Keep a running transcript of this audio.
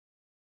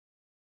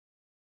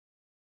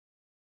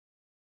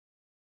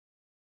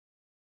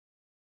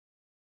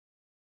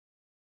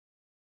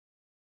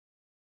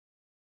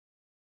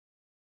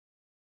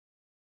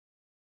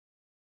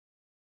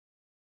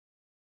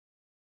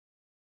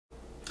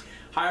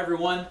Hi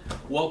everyone,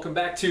 welcome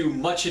back to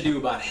Much Ado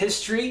About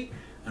History,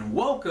 and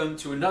welcome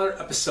to another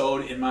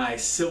episode in my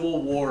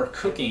Civil War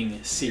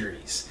cooking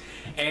series.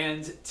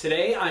 And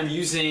today I'm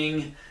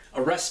using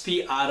a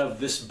recipe out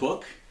of this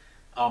book.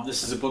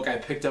 This is a book I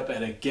picked up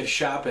at a gift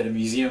shop at a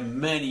museum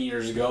many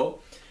years ago.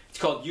 It's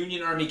called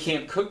Union Army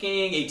Camp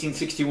Cooking,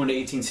 1861 to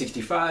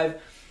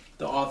 1865.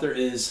 The author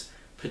is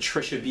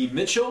Patricia B.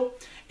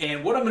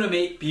 And what I'm going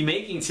to be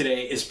making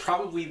today is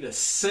probably the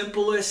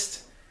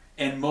simplest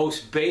and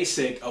most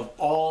basic of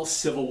all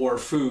Civil War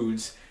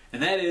foods,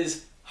 and that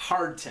is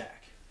hardtack.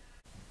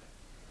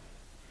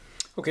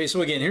 Okay,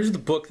 so again, here's the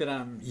book that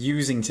I'm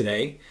using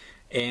today,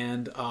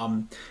 and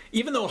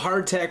even though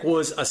hardtack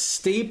was a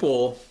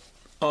staple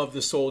of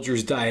the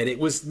soldiers' diet, it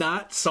was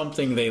not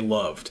something they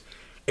loved.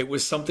 It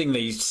was something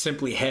they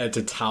simply had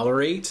to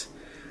tolerate.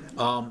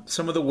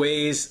 Some of the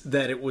ways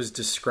that it was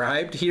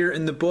described here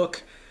in the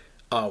book,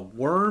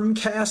 worm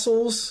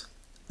castles.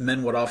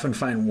 Men would often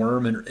find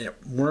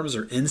worms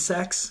or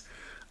insects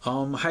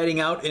hiding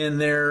out in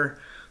their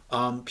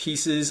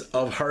pieces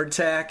of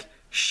hardtack.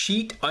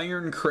 Sheet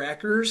iron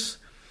crackers.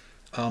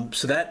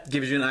 So that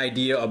gives you an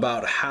idea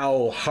about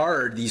how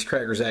hard these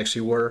crackers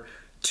actually were.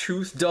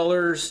 Tooth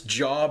dullers,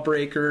 jaw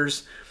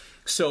breakers.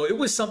 So it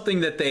was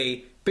something that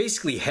they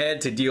basically had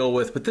to deal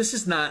with, but this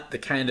is not the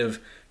kind of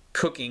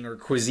cooking or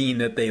cuisine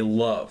that they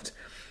loved.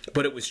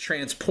 But it was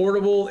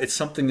transportable. It's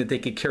something that they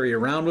could carry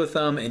around with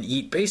them and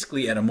eat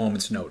basically at a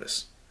moment's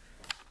notice.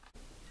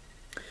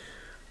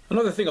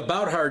 Another thing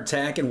about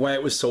hardtack and why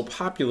it was so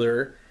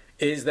popular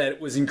is that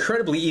it was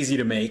incredibly easy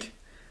to make.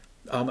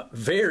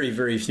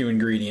 Very few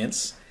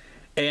ingredients.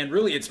 And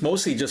really it's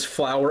mostly just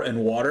flour and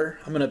water.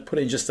 I'm going to put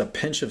in just a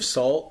pinch of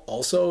salt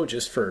also,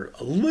 just for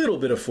a little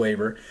bit of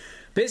flavor.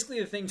 Basically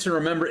the thing to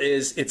remember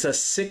is it's a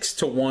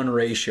 6-to-1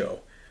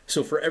 ratio.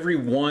 So for every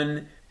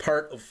 1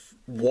 part of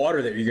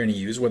water that you're going to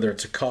use, whether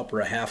it's a cup or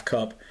a half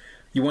cup,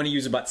 you want to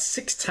use about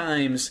 6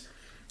 times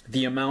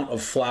the amount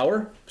of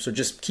flour. So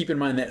just keep in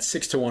mind that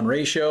 6-to-1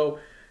 ratio.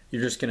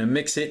 You're just going to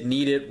mix it,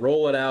 knead it,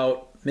 roll it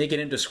out, make it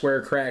into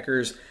square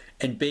crackers,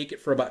 and bake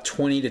it for about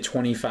 20 to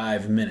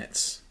 25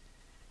 minutes.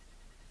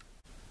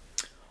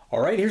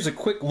 Alright, here's a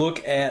quick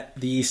look at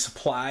the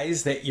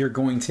supplies that you're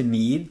going to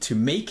need to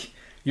make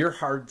your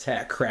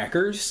hardtack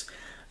crackers.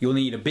 You'll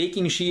need a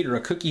baking sheet or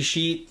a cookie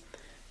sheet,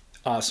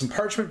 some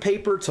parchment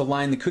paper to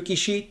line the cookie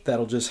sheet.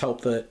 That'll just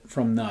help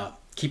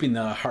keeping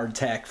the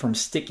hardtack from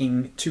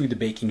sticking to the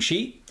baking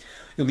sheet.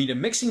 You'll need a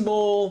mixing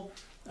bowl,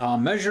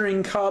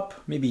 measuring cup,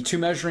 maybe 2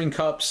 measuring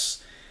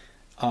cups,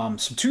 some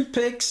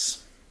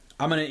toothpicks.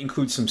 I'm going to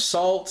include some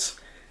salt,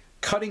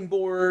 cutting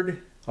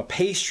board, a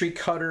pastry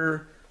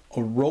cutter,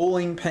 a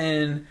rolling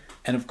pin,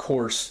 and of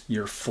course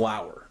your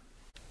flour.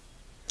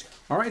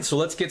 Alright, so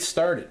let's get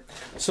started.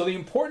 So the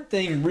important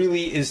thing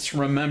really is to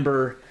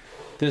remember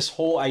this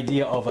whole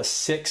idea of a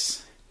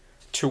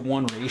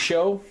 6-to-1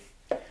 ratio.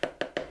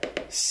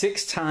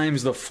 6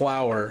 times the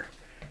flour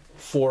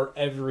for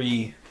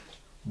every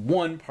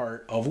 1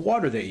 part of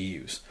water that you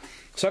use.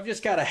 So I've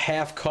just got a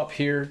half cup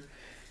here,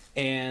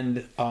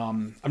 and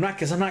I'm not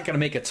going to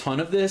make a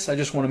ton of this. I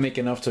just want to make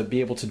enough to be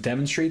able to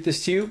demonstrate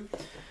this to you.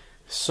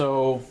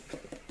 So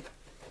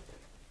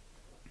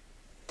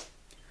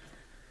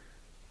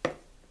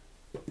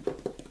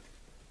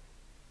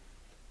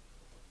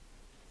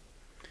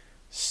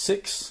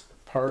six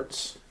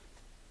parts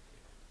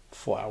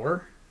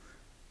flour.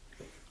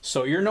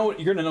 So you're going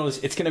to notice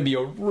it's going to be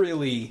a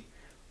really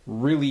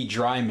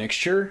dry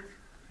mixture.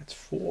 That's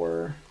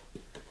 4,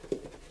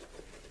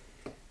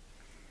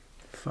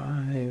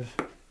 5.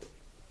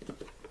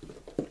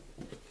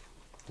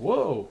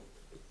 Whoa,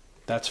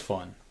 that's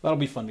fun. That'll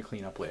be fun to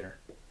clean up later.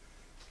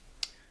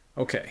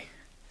 Okay,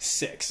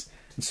 6.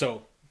 And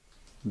so,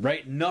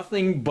 right,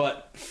 nothing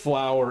but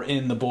flour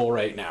in the bowl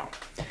right now.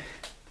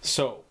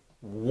 So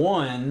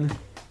 1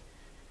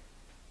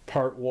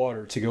 part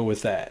water to go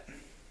with that.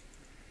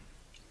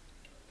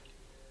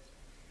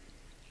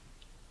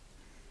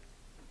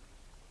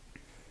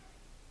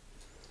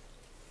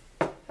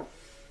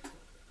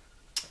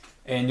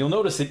 And you'll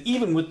notice that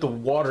even with the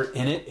water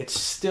in it, it's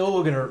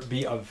still going to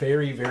be a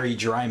very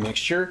dry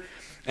mixture.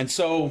 And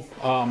so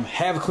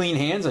have clean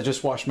hands. I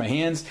just washed my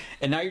hands.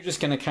 And now you're just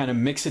going to kind of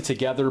mix it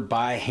together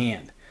by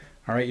hand.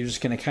 All right, you're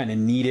just going to kind of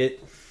knead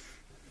it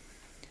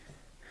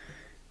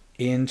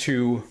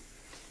into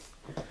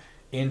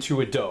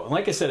a dough. And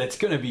like I said, it's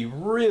going to be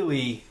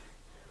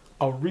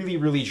a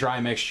really dry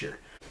mixture.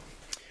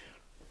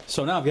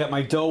 So now I've got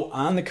my dough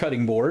on the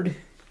cutting board,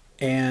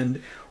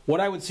 and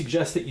what I would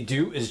suggest that you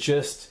do is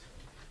just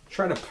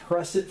try to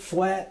press it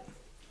flat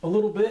a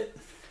little bit.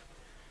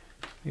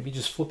 Maybe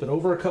just flip it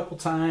over a couple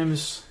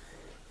times.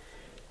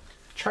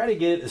 Try to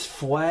get it as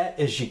flat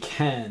as you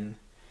can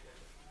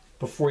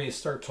before you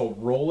start to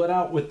roll it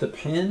out with the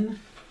pin.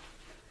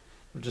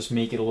 It'll just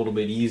make it a little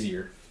bit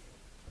easier.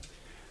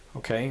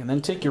 Okay, and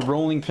then take your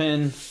rolling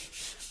pin.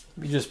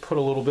 You just put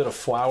a little bit of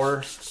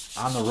flour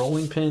on the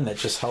rolling pin. That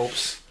just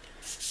helps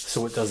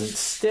so it doesn't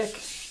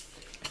stick.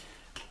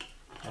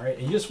 All right,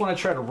 and you just want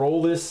to try to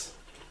roll this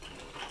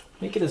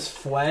make it as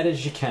flat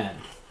as you can.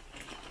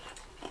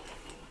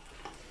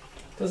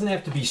 Doesn't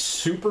have to be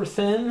super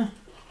thin.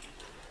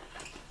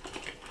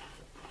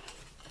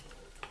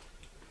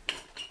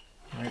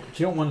 All right, but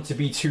you don't want it to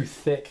be too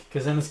thick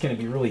because then it's going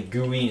to be really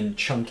gooey and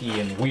chunky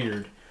and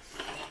weird.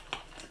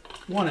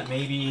 You want it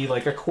maybe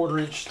like a 1/4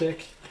 inch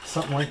thick,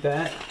 something like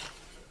that.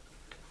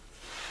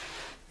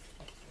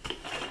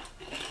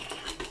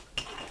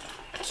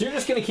 So you're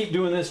just going to keep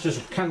doing this,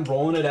 just kind of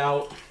rolling it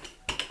out.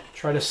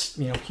 Try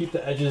to, you know, keep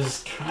the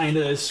edges kind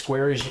of as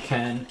square as you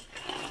can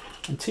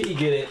until you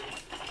get it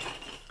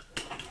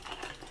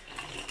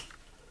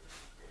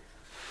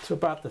to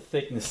about the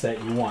thickness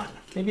that you want.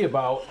 Maybe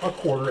about a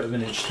 1/4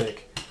 inch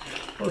thick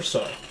or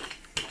so.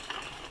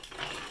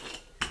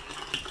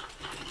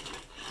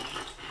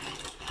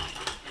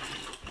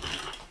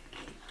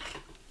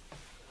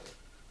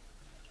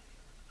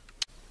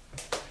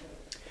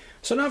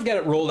 So now I've got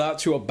it rolled out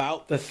to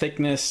about the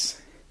thickness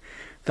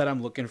that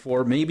I'm looking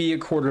for, maybe a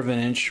 1/4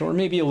 inch or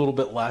maybe a little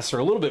bit less or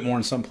a little bit more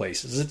in some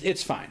places.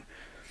 It's fine.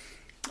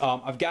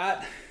 I've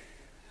got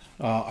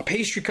a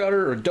pastry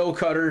cutter or a dough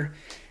cutter.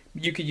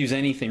 You could use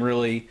anything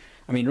really.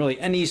 I mean, really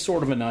any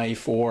sort of a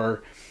knife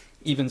or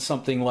even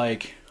something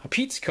like a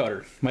pizza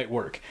cutter might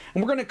work.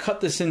 And we're going to cut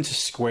this into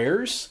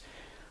squares.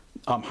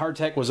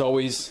 Hardtack was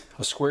always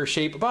a square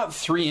shape, about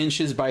 3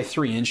 inches by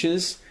 3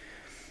 inches.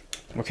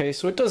 Okay,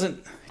 so it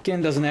doesn't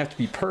have to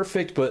be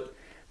perfect, but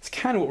it's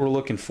kind of what we're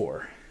looking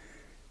for.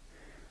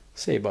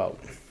 Say about,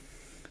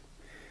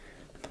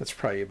 that's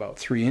probably about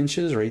 3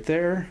 inches right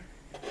there.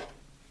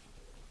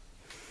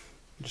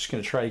 I'm just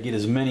going to try to get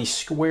as many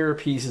square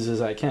pieces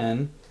as I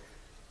can.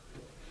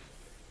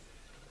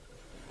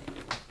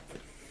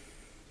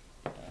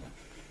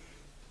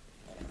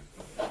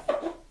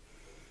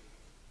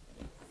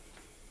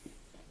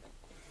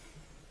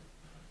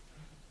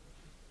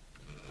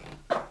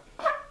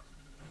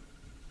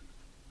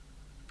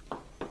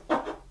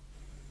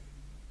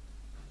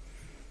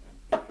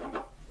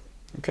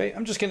 Okay,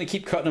 I'm just going to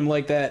keep cutting them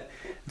like that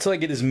until I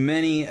get as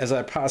many as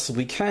I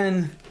possibly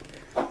can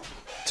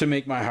to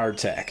make my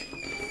hardtack.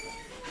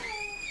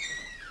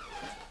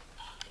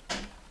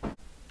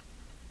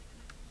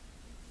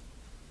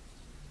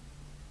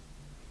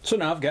 So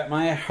now I've got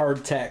my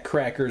hardtack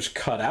crackers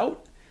cut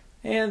out,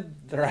 and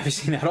they're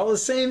obviously not all the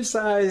same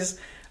size,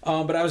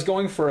 but I was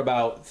going for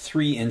about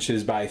 3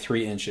 inches by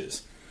 3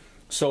 inches.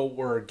 So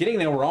we're getting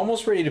there, we're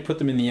almost ready to put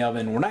them in the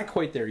oven. We're not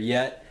quite there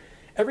yet.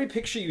 Every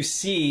picture you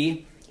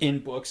see in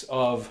books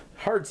of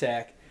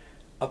hardtack,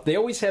 they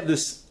always have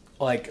this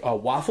like a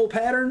waffle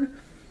pattern,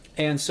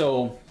 and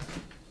so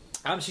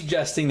I'm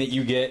suggesting that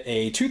you get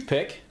a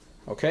toothpick,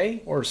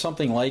 okay, or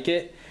something like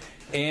it,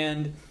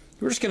 and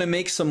we're just going to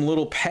make some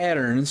little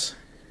patterns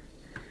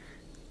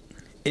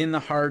in the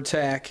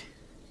hardtack.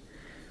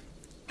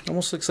 It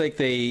almost looks like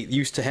they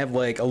used to have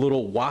like a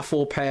little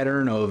waffle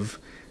pattern of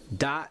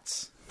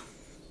dots.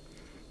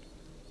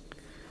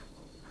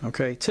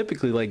 Okay,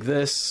 typically like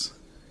this.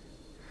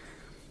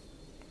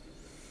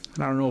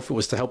 I don't know if it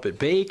was to help it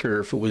bake or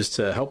if it was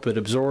to help it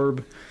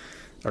absorb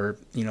or,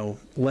 you know,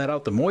 let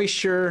out the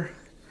moisture,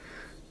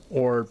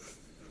 or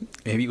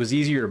maybe it was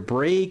easier to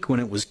break when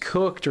it was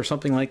cooked or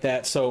something like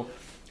that. So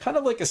kind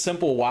of like a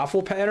simple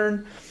waffle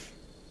pattern.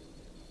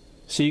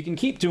 So you can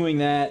keep doing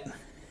that,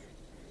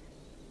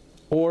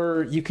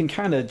 or you can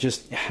kind of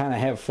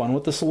have fun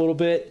with this a little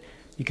bit.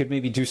 You could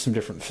maybe do some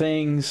different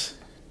things.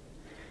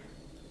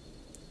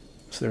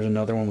 So there's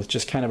another one with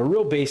just kind of a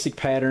real basic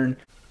pattern.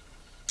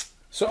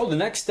 So the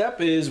next step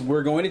is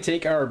we're going to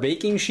take our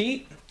baking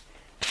sheet.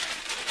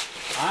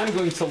 I'm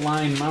going to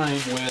line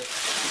mine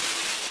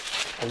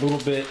with a little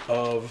bit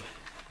of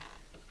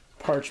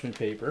parchment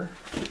paper.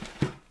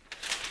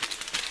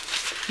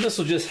 This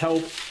will just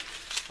help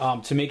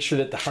to make sure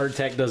that the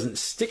hardtack doesn't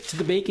stick to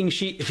the baking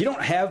sheet. If you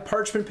don't have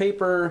parchment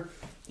paper,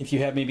 if you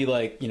have maybe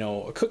like, you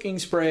know, a cooking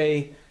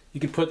spray, you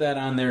can put that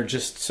on there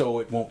just so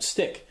it won't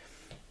stick.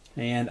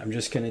 And I'm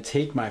just going to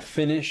take my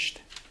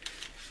finished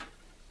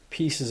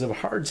pieces of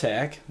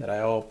hardtack that I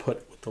all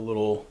put with the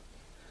little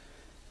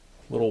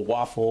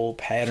waffle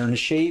pattern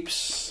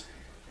shapes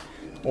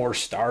or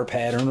star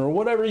pattern or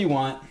whatever you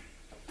want.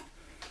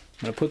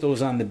 I'm going to put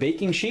those on the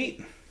baking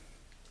sheet.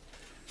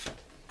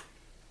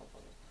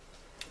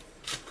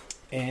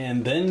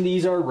 And then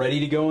these are ready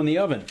to go in the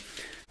oven.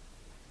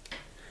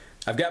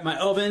 I've got my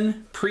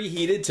oven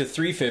preheated to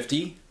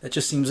 350. That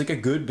just seems like a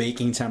good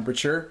baking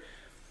temperature.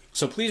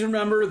 So please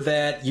remember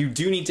that you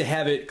do need to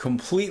have it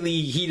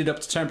completely heated up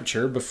to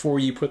temperature before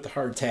you put the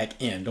hardtack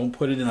in. Don't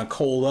put it in a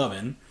cold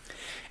oven.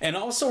 And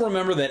also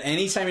remember that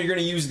anytime you're going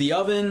to use the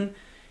oven,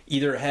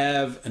 either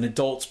have an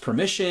adult's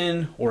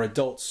permission or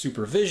adult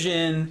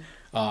supervision.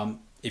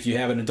 If you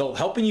have an adult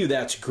helping you,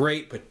 that's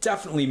great, but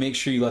definitely make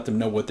sure you let them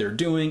know what they're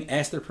doing.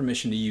 Ask their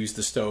permission to use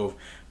the stove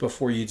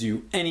before you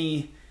do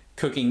any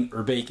cooking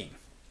or baking.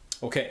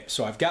 Okay,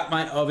 so I've got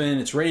my oven,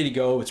 it's ready to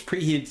go. It's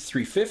preheated to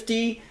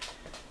 350,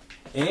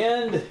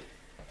 and I'm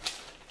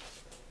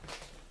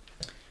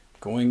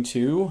going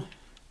to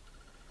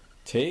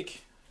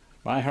take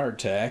my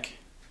hardtack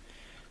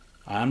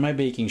on my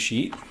baking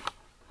sheet.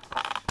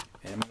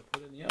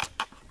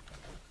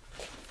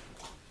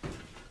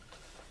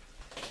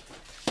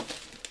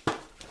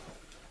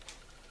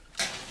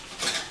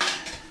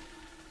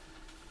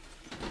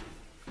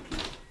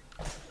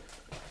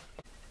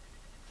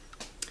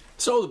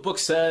 So the book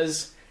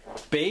says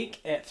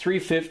bake at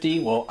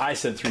 350. Well, I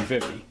said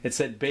 350. It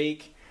said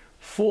bake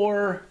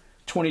for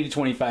 20 to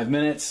 25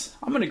 minutes.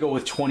 I'm going to go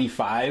with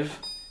 25.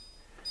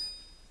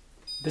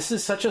 This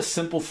is such a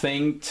simple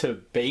thing to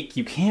bake.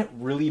 You can't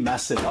really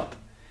mess it up.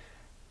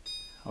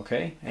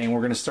 Okay, and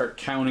we're going to start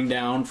counting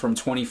down from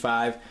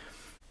 25.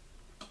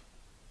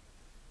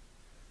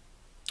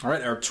 All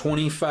right, our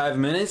 25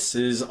 minutes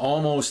is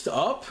almost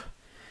up.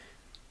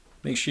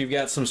 Make sure you've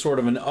got some sort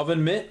of an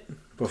oven mitt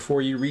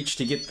before you reach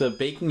to get the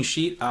baking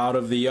sheet out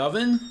of the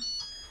oven.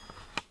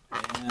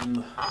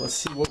 And let's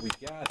see what we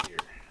got here.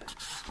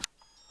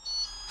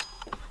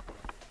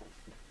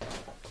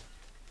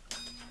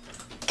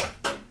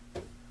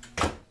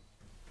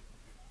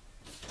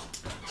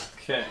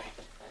 Okay.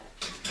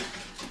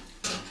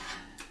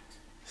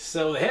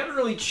 So they haven't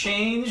really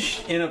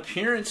changed in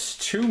appearance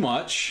too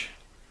much.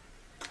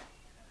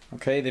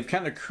 Okay, they've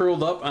kind of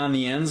curled up on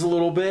the ends a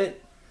little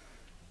bit,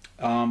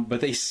 but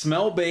they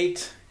smell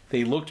baked.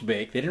 They looked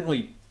baked. They didn't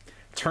really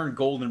turn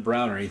golden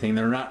brown or anything.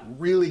 They're not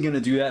really going to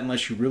do that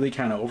unless you really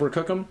kind of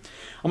overcook them.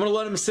 I'm going to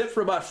let them sit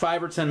for about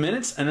 5 or 10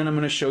 minutes, and then I'm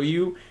going to show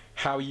you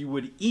how you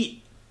would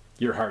eat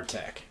your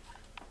hardtack.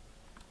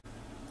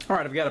 All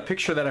right, I've got a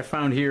picture that I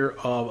found here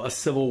of a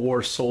Civil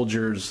War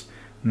soldier's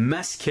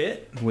mess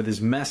kit with his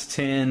mess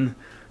tin,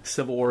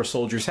 Civil War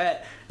soldier's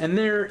hat, and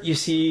there you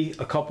see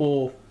a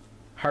couple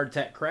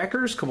hardtack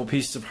crackers, a couple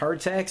pieces of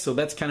hardtack, so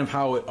that's kind of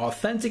how it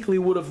authentically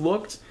would have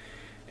looked.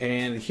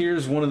 And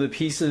here's one of the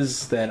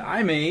pieces that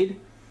I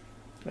made,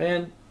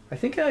 and I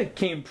think I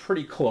came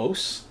pretty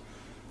close,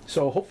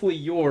 so hopefully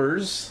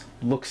yours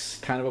looks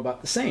kind of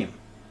about the same.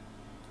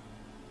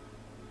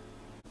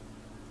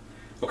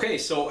 Okay,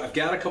 so I've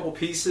got a couple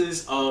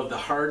pieces of the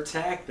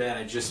hardtack that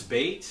I just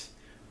baked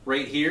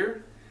right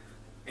here,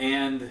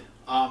 and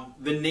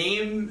the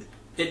name,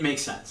 it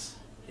makes sense.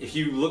 If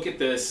you look at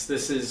this,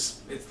 there's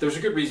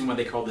a good reason why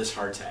they call this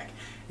hardtack.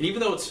 And even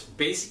though it's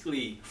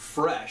basically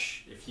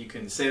fresh, if you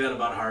can say that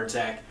about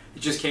hardtack, it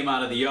just came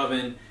out of the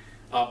oven,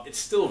 it's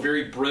still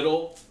very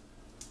brittle,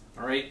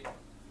 all right?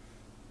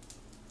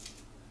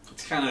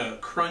 It's kind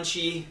of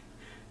crunchy.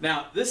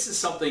 Now, this is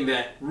something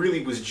that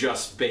really was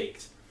just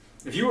baked.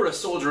 If you were a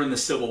soldier in the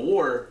Civil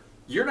War,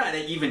 you're not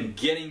even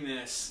getting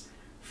this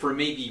for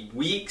maybe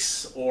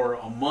weeks or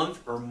a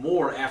month or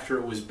more after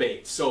it was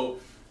baked. So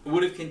it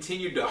would have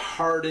continued to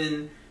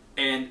harden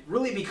and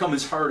really become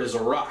as hard as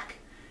a rock.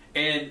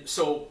 And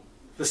so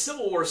the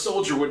Civil War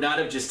soldier would not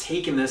have just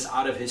taken this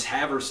out of his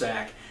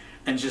haversack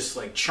and just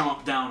like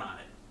chomped down on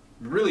it.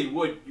 You really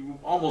would, you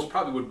almost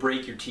probably would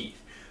break your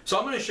teeth. So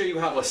I'm going to show you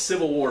how a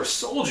Civil War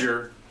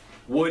soldier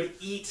would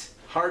eat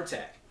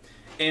hardtack.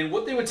 And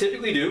what they would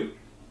typically do,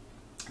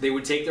 they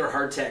would take their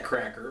hardtack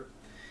cracker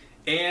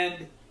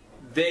and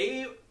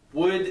they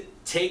would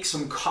take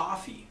some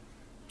coffee.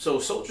 So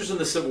soldiers in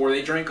the Civil War,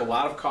 they drank a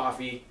lot of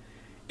coffee,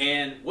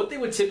 and what they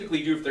would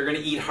typically do if they're going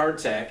to eat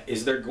hardtack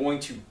is they're going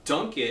to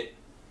dunk it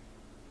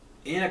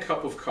in a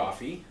cup of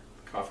coffee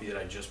that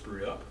I just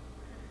brewed up.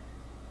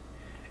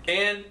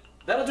 And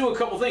that'll do a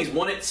couple things.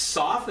 One, it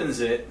softens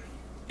it,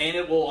 and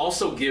it will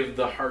also give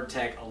the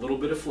hardtack a little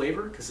bit of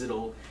flavor because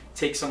it'll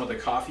take some of the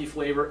coffee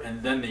flavor,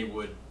 and then they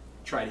would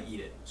try to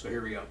eat it. So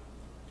here we go.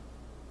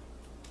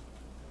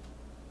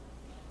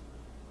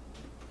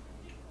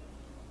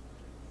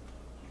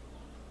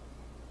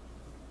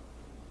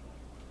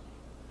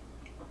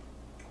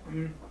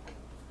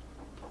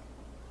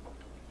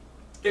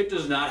 It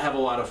does not have a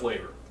lot of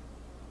flavor.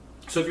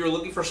 So if you're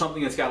looking for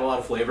something that's got a lot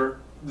of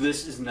flavor,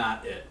 this is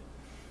not it.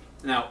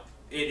 Now,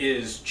 it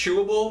is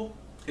chewable,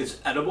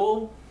 it's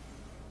edible,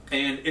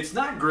 and it's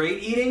not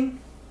great eating,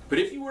 but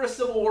if you were a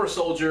Civil War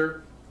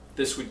soldier,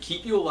 this would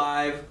keep you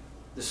alive.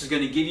 This is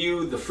going to give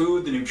you the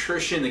food, the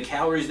nutrition, the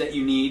calories that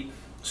you need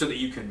so that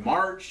you can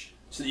march,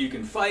 so that you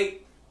can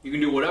fight, you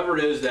can do whatever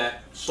it is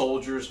that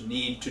soldiers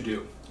need to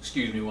do.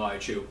 Excuse me while I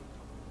chew.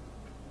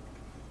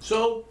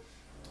 So,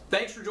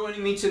 thanks for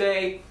joining me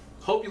today.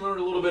 Hope you learned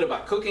a little bit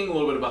about cooking, a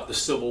little bit about the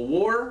Civil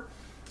War,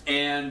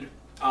 and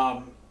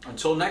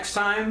until next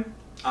time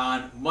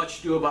on Much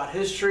Ado About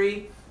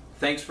History,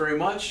 thanks very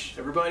much,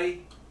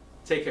 everybody.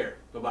 Take care.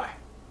 Bye-bye.